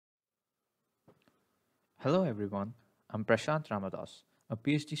Hello everyone, I'm Prashant Ramadas, a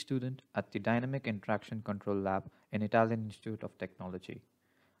PhD student at the Dynamic Interaction Control Lab in Italian Institute of Technology.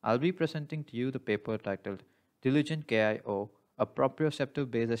 I'll be presenting to you the paper titled DILIGENT-KIO, a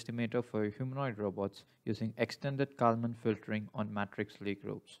proprioceptive based estimator for humanoid robots using extended Kalman filtering on matrix Lie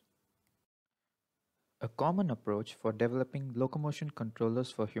groups. A common approach for developing locomotion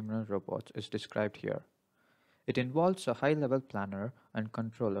controllers for humanoid robots is described here. It involves a high-level planner and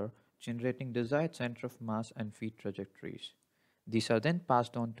controller generating desired center of mass and feed trajectories. These are then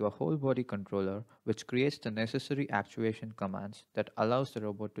passed on to a whole-body controller which creates the necessary actuation commands that allows the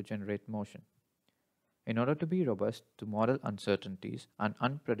robot to generate motion. In order to be robust to model uncertainties and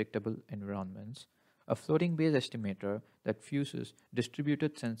unpredictable environments, a floating-based estimator that fuses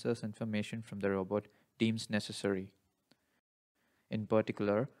distributed sensors information from the robot deems necessary. In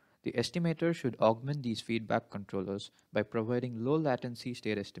particular, the estimator should augment these feedback controllers by providing low latency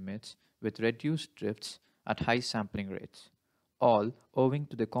state estimates with reduced drifts at high sampling rates, all owing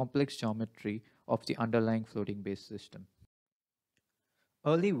to the complex geometry of the underlying floating-based system.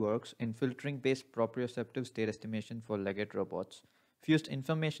 Early works in filtering-based proprioceptive state estimation for legged robots fused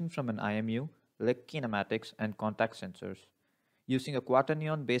information from an IMU, leg kinematics, and contact sensors, using a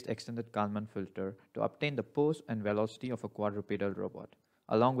quaternion-based extended Kalman filter to obtain the pose and velocity of a quadrupedal robot,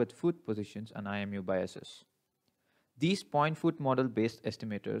 along with foot positions and IMU biases. These point-foot model-based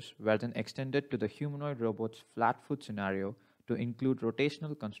estimators were then extended to the humanoid robot's flat foot scenario to include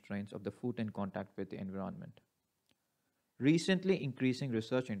rotational constraints of the foot in contact with the environment. Recently increasing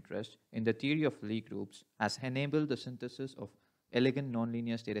research interest in the theory of Lie groups has enabled the synthesis of elegant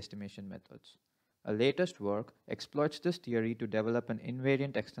nonlinear state estimation methods. A latest work exploits this theory to develop an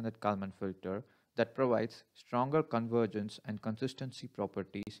invariant extended Kalman filter that provides stronger convergence and consistency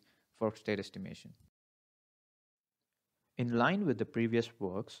properties for state estimation. In line with the previous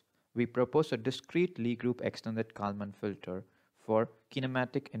works, we propose a discrete Lie group extended Kalman filter for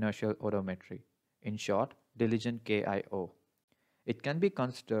kinematic inertial odometry, in short, DILIGENT-KIO. It can be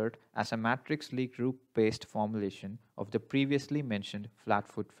considered as a matrix Lie group-based formulation of the previously mentioned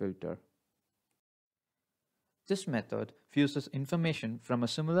flat-foot filter. This method fuses information from a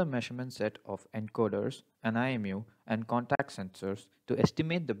similar measurement set of encoders, an IMU, and contact sensors to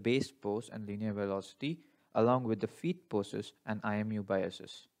estimate the base pose and linear velocity along with the feet poses and IMU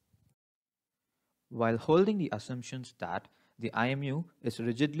biases, while holding the assumptions that the IMU is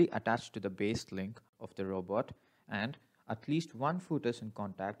rigidly attached to the base link of the robot and at least one foot is in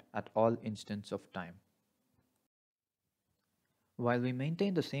contact at all instants of time. While we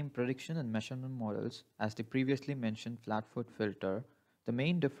maintain the same prediction and measurement models as the previously mentioned flat-foot filter, the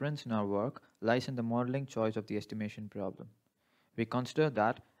main difference in our work lies in the modeling choice of the estimation problem. We consider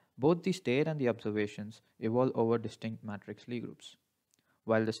that both the state and the observations evolve over distinct matrix Lie groups.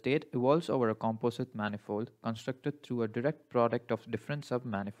 While the state evolves over a composite manifold constructed through a direct product of different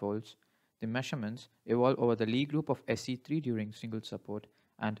submanifolds, the measurements evolve over the Lie group of SE3 during single support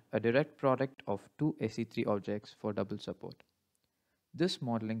and a direct product of two SE3 objects for double support. This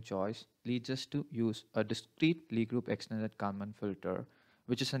modeling choice leads us to use a discrete Lie group extended Kalman filter,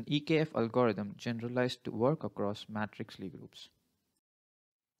 which is an EKF algorithm generalized to work across matrix Lie groups.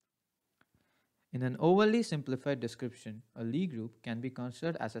 In an overly simplified description, a Lie group can be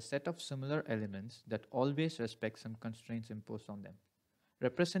considered as a set of similar elements that always respect some constraints imposed on them,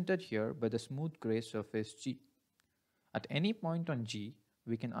 represented here by the smooth gray surface G. At any point on G,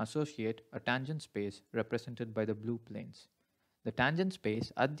 we can associate a tangent space represented by the blue planes. The tangent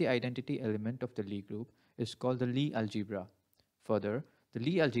space at the identity element of the Lie group is called the Lie algebra. Further, the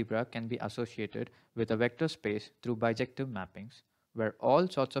Lie algebra can be associated with a vector space through bijective mappings, where all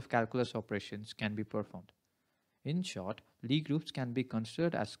sorts of calculus operations can be performed. In short, Lie groups can be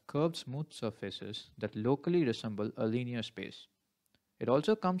considered as curved smooth surfaces that locally resemble a linear space. It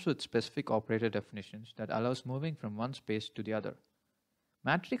also comes with specific operator definitions that allows moving from one space to the other.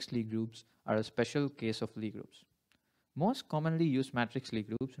 Matrix Lie groups are a special case of Lie groups. Most commonly used matrix Lie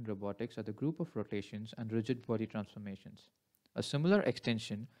groups in robotics are the group of rotations and rigid body transformations. A similar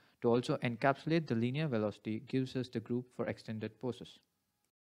extension to also encapsulate the linear velocity gives us the group for extended poses.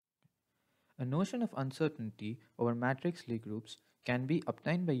 A notion of uncertainty over matrix Lie groups can be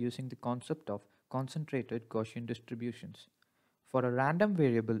obtained by using the concept of concentrated Gaussian distributions. For a random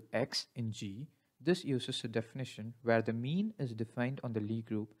variable x in G, this uses a definition where the mean is defined on the Lie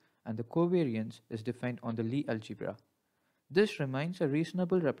group and the covariance is defined on the Lie algebra. This remains a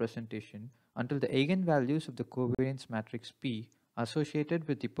reasonable representation until the eigenvalues of the covariance matrix P associated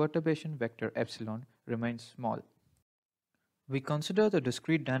with the perturbation vector epsilon remains small. We consider the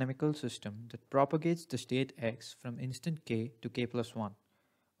discrete dynamical system that propagates the state x from instant k to k plus 1.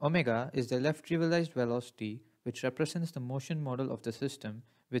 Omega is the left trivialized velocity which represents the motion model of the system,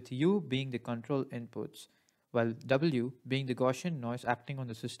 with u being the control inputs, while w being the Gaussian noise acting on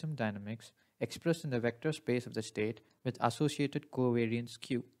the system dynamics expressed in the vector space of the state with associated covariance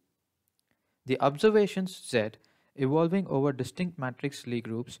q. The observations Z evolving over distinct matrix Lie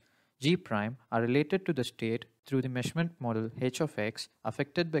groups G' are related to the state through the measurement model h of x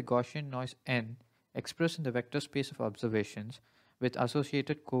affected by Gaussian noise n expressed in the vector space of observations with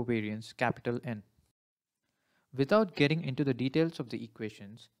associated covariance capital N. Without getting into the details of the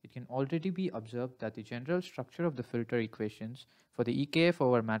equations, it can already be observed that the general structure of the filter equations for the EKF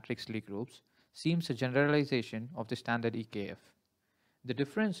over matrix Lie groups seems a generalization of the standard EKF. The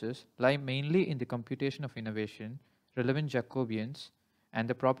differences lie mainly in the computation of innovation, relevant Jacobians, and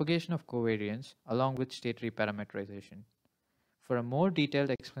the propagation of covariance along with state reparametrization. For a more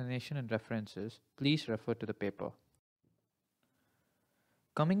detailed explanation and references, please refer to the paper.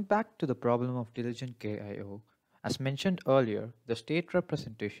 Coming back to the problem of DILIGENT-KIO, as mentioned earlier, the state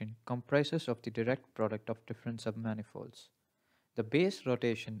representation comprises of the direct product of different submanifolds. The base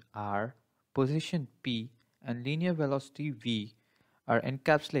rotation R, position P, and linear velocity V are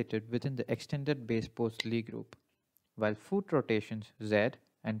encapsulated within the extended base pose Lie group, while foot rotations Z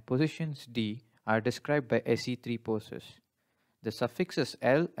and positions D are described by SE3 poses. The suffixes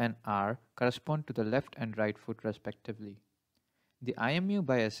L and R correspond to the left and right foot respectively. The IMU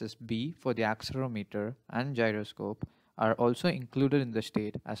biases B for the accelerometer and gyroscope are also included in the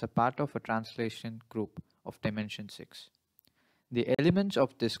state as a part of a translation group of dimension 6. The elements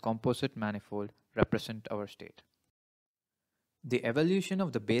of this composite manifold represent our state. The evolution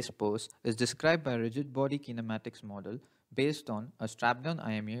of the base pose is described by a rigid body kinematics model based on a strapped-down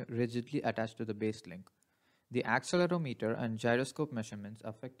IMU rigidly attached to the base link. The accelerometer and gyroscope measurements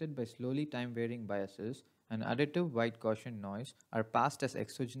affected by slowly time-varying biases and additive white Gaussian noise are passed as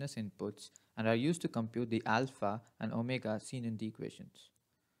exogenous inputs and are used to compute the alpha and omega seen in the equations.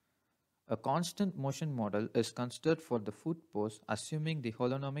 A constant motion model is considered for the foot pose assuming the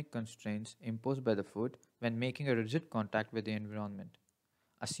holonomic constraints imposed by the foot when making a rigid contact with the environment,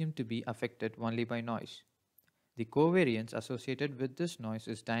 assumed to be affected only by noise. The covariance associated with this noise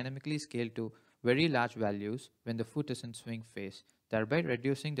is dynamically scaled to very large values when the foot is in swing phase, thereby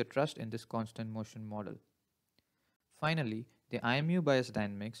reducing the thrust in this constant motion model. Finally, the IMU bias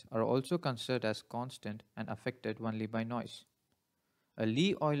dynamics are also considered as constant and affected only by noise. A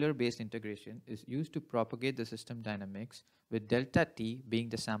Lie-Euler based integration is used to propagate the system dynamics, with delta t being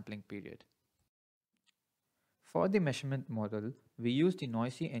the sampling period. For the measurement model, we use the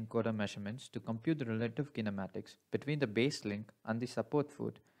noisy encoder measurements to compute the relative kinematics between the base link and the support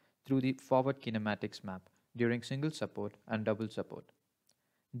foot through the forward kinematics map during single support and double support.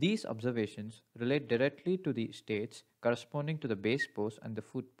 These observations relate directly to the states corresponding to the base pose and the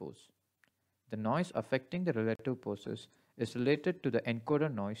foot pose. The noise affecting the relative poses is related to the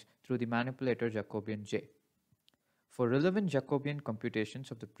encoder noise through the manipulator Jacobian J. For relevant Jacobian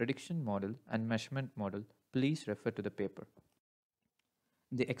computations of the prediction model and measurement model, please refer to the paper.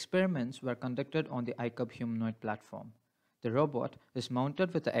 The experiments were conducted on the iCub humanoid platform. The robot is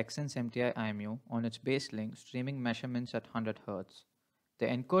mounted with the XSense MTI IMU on its base link streaming measurements at 100 Hz. The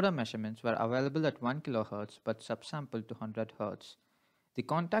encoder measurements were available at 1 kHz but subsampled to 100 Hz. The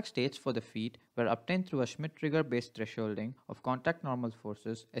contact states for the feet were obtained through a Schmidt-Trigger based thresholding of contact normal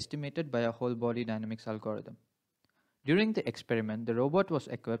forces estimated by a whole body dynamics algorithm. During the experiment, the robot was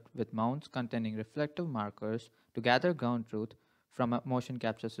equipped with mounts containing reflective markers to gather ground truth from a motion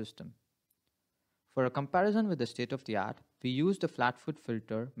capture system. For a comparison with the state of the art, we used the flat-foot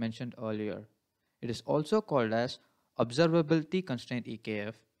filter mentioned earlier. It is also called as Observability Constraint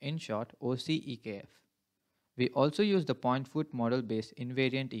EKF, in short OC-EKF. We also use the point-foot model-based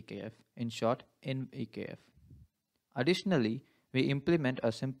invariant EKF, in short INV-EKF. Additionally, we implement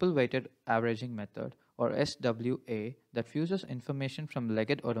a simple weighted averaging method, or SWA, that fuses information from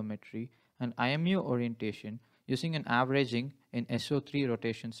legged odometry and IMU orientation using an averaging in SO3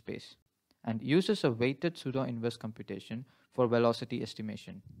 rotation space, and uses a weighted pseudo-inverse computation for velocity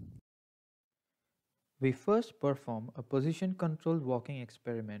estimation. We first perform a position-controlled walking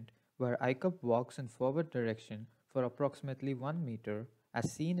experiment where iCub walks in forward direction for approximately 1 meter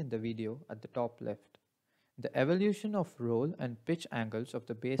as seen in the video at the top left. The evolution of roll and pitch angles of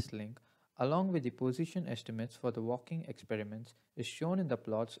the base link along with the position estimates for the walking experiments is shown in the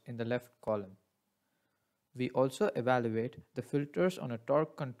plots in the left column. We also evaluate the filters on a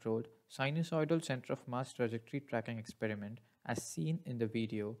torque-controlled sinusoidal center of mass trajectory tracking experiment as seen in the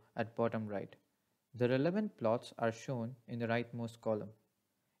video at bottom right. The relevant plots are shown in the rightmost column.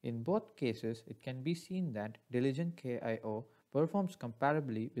 In both cases, it can be seen that DILIGENT-KIO performs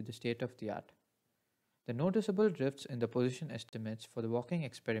comparably with the state of the art. The noticeable drifts in the position estimates for the walking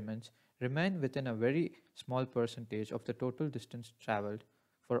experiments remain within a very small percentage of the total distance traveled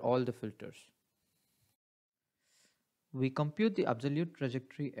for all the filters. We compute the absolute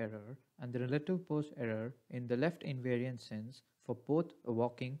trajectory error and the relative pose error in the left invariant sense for both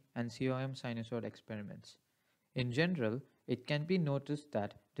walking and COM sinusoid experiments. In general, it can be noticed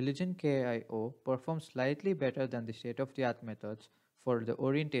that DILIGENT-KIO performs slightly better than the state-of-the-art methods for the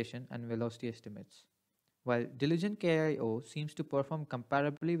orientation and velocity estimates. While DILIGENT-KIO seems to perform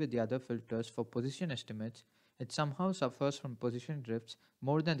comparably with the other filters for position estimates, it somehow suffers from position drifts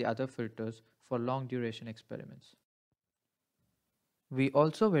more than the other filters for long duration experiments. We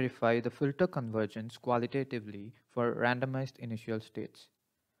also verify the filter convergence qualitatively for randomized initial states.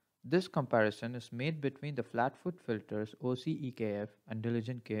 This comparison is made between the flatfoot filters OC-EKF and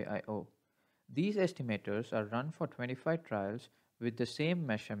DILIGENT-KIO. These estimators are run for 25 trials with the same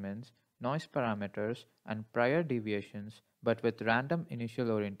measurements, noise parameters, and prior deviations, but with random initial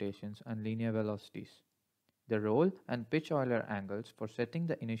orientations and linear velocities. The roll and pitch Euler angles for setting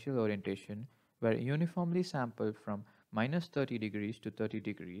the initial orientation were uniformly sampled from minus 30 degrees to 30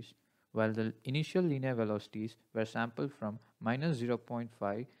 degrees, while the initial linear velocities were sampled from minus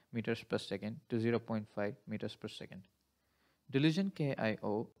 0.5 meters per second to 0.5 meters per second.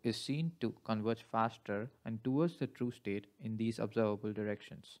 DILIGENT-KIO is seen to converge faster and towards the true state in these observable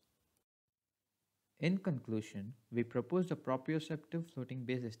directions. In conclusion, we propose the proprioceptive floating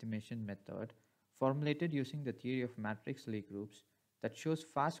base estimation method formulated using the theory of matrix Lie groups that shows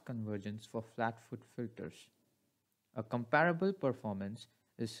fast convergence for flat-foot filters. A comparable performance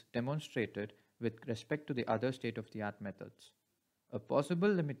is demonstrated with respect to the other state-of-the-art methods. A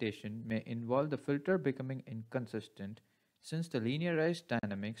possible limitation may involve the filter becoming inconsistent since the linearized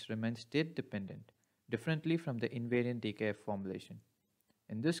dynamics remain state-dependent, differently from the invariant EKF formulation.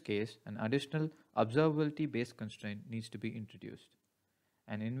 In this case, an additional observability-based constraint needs to be introduced.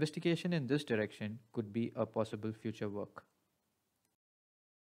 An investigation in this direction could be a possible future work.